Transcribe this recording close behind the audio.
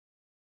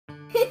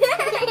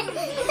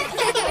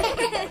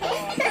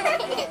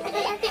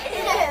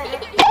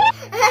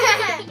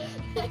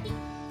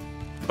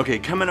Okay,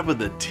 coming up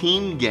with a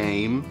team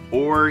game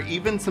or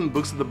even some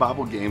books of the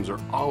Bible games are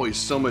always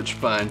so much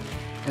fun.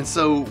 And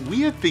so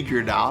we have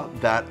figured out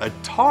that a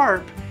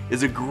tarp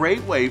is a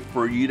great way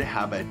for you to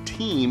have a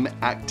team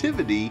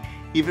activity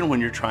even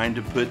when you're trying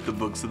to put the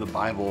books of the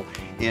Bible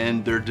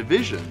in their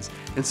divisions.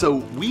 And so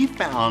we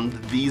found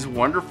these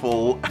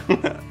wonderful,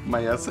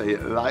 may I say,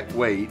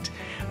 lightweight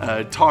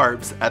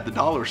tarps at the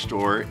dollar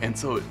store. And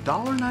so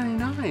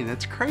 $1.99,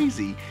 that's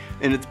crazy.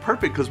 And it's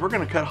perfect because we're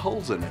gonna cut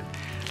holes in it.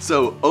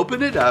 So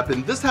open it up,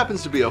 and this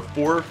happens to be a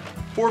 4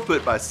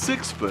 foot by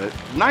 6 foot.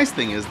 Nice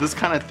thing is this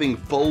kind of thing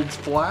folds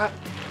flat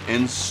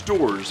and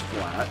stores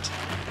flat,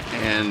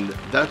 and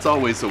that's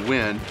always a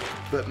win.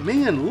 But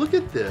man, look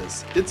at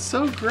this. It's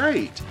so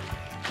great.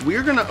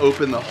 We're gonna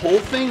open the whole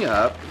thing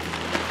up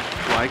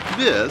like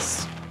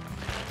this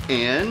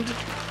and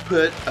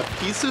put a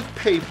piece of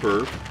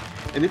paper,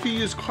 and if you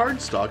use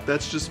cardstock,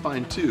 that's just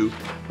fine too.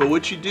 But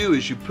what you do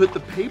is you put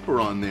the paper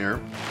on there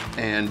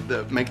and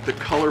make the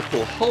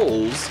colorful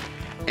holes,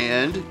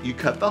 and you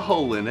cut the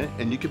hole in it,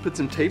 and you can put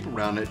some tape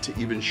around it to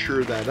even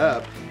sure that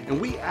up. And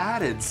we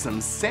added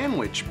some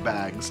sandwich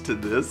bags to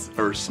this,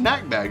 or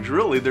snack bags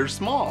really, they're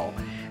small.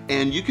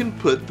 And you can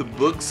put the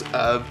books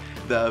of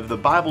the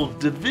Bible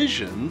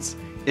divisions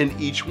in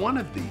each one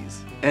of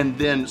these. And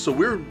then, so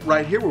we're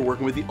right here, we're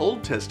working with the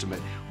Old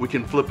Testament. We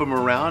can flip them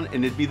around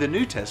and it'd be the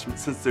New Testament,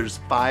 since there's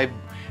 5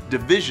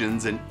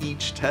 divisions in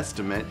each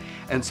testament.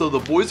 And so the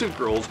boys and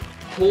girls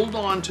hold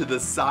on to the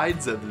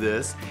sides of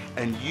this,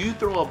 and you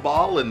throw a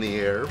ball in the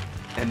air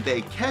and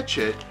they catch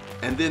it,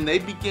 and then they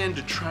begin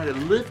to try to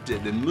lift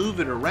it and move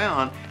it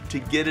around to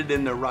get it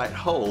in the right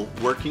hole,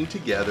 working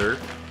together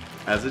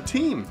as a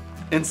team.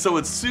 And so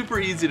it's super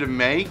easy to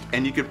make,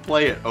 and you could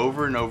play it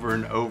over and over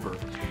and over.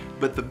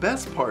 But the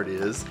best part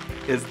is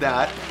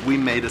that we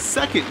made a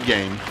second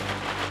game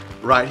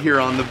right here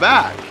on the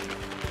back.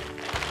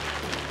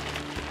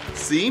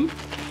 See?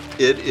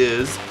 It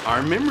is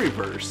our memory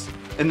verse.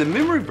 And the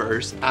memory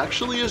verse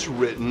actually is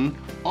written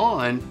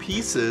on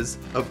pieces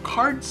of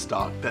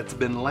cardstock that's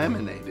been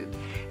laminated.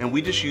 And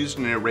we just used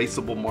an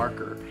erasable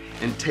marker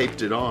and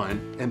taped it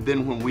on. And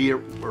then when we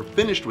are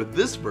finished with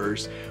this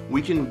verse,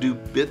 we can do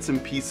bits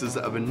and pieces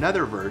of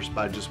another verse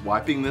by just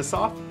wiping this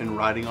off and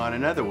writing on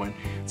another one.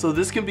 So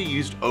this can be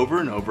used over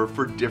and over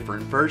for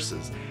different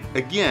verses.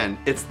 Again,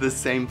 it's the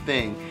same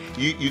thing.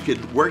 You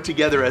could work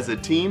together as a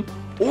team,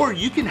 or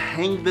you can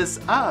hang this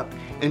up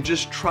and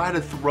just try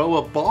to throw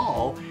a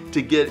ball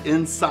to get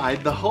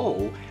inside the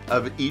hole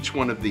of each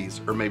one of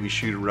these, or maybe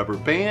shoot a rubber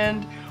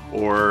band,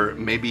 or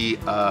maybe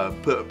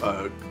put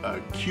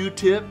a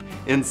Q-tip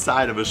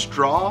inside of a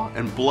straw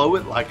and blow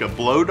it like a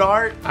blow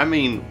dart. I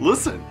mean,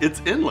 listen,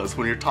 it's endless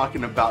when you're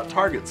talking about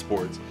target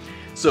sports.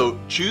 So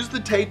choose the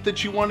tape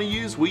that you want to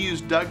use. We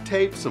use duct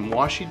tape, some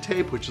washi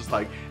tape, which is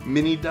like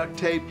mini duct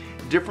tape,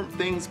 different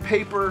things,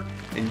 paper,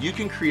 and you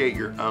can create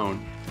your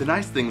own. The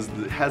nice thing is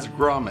that it has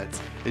grommets,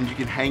 and you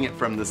can hang it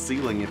from the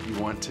ceiling if you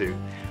want to.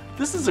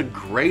 This is a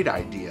great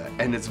idea,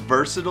 and it's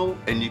versatile,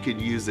 and you could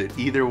use it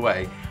either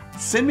way.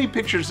 Send me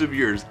pictures of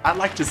yours. I'd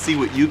like to see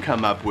what you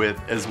come up with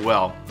as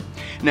well.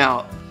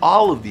 Now,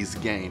 all of these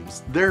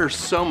games, they're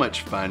so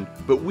much fun,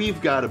 but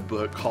we've got a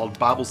book called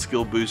Bible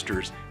Skill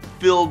Boosters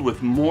filled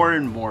with more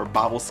and more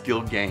Bible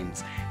skill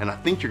games, and I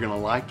think you're gonna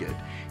like it.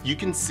 You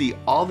can see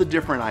all the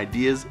different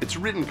ideas. It's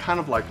written kind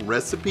of like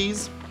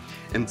recipes,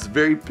 and it's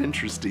very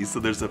Pinteresty, so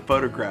there's a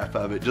photograph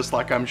of it just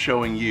like I'm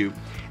showing you.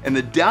 And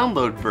the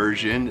download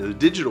version, the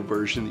digital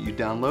version that you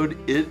download,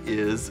 it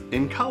is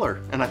in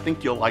color, and I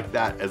think you'll like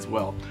that as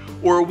well.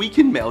 Or we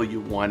can mail you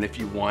one if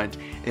you want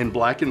in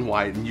black and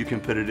white, and you can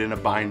put it in a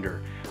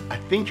binder. I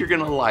think you're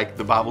gonna like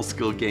the Bible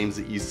skill games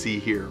that you see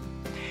here.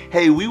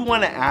 Hey, we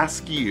want to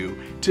ask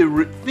you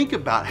to think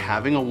about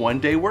having a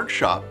one-day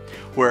workshop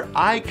where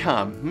I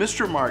come,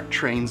 Mr. Mark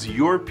trains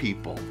your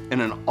people in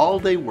an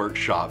all-day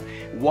workshop,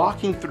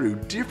 walking through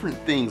different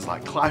things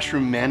like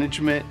classroom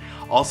management,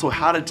 also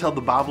how to tell the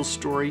Bible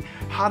story,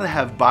 how to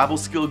have Bible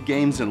skill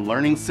games and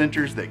learning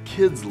centers that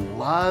kids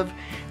love,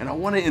 and I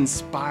want to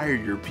inspire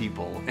your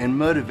people and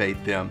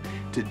motivate them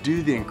to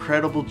do the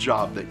incredible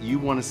job that you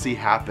want to see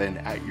happen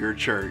at your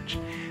church.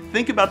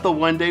 Think about the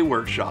one-day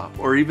workshop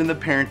or even the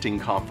parenting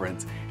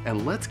conference,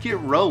 and let's get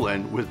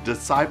rolling with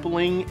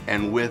discipling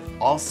and with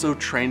also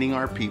training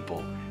our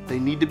people. They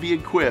need to be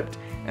equipped,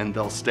 and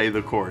they'll stay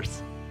the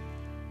course.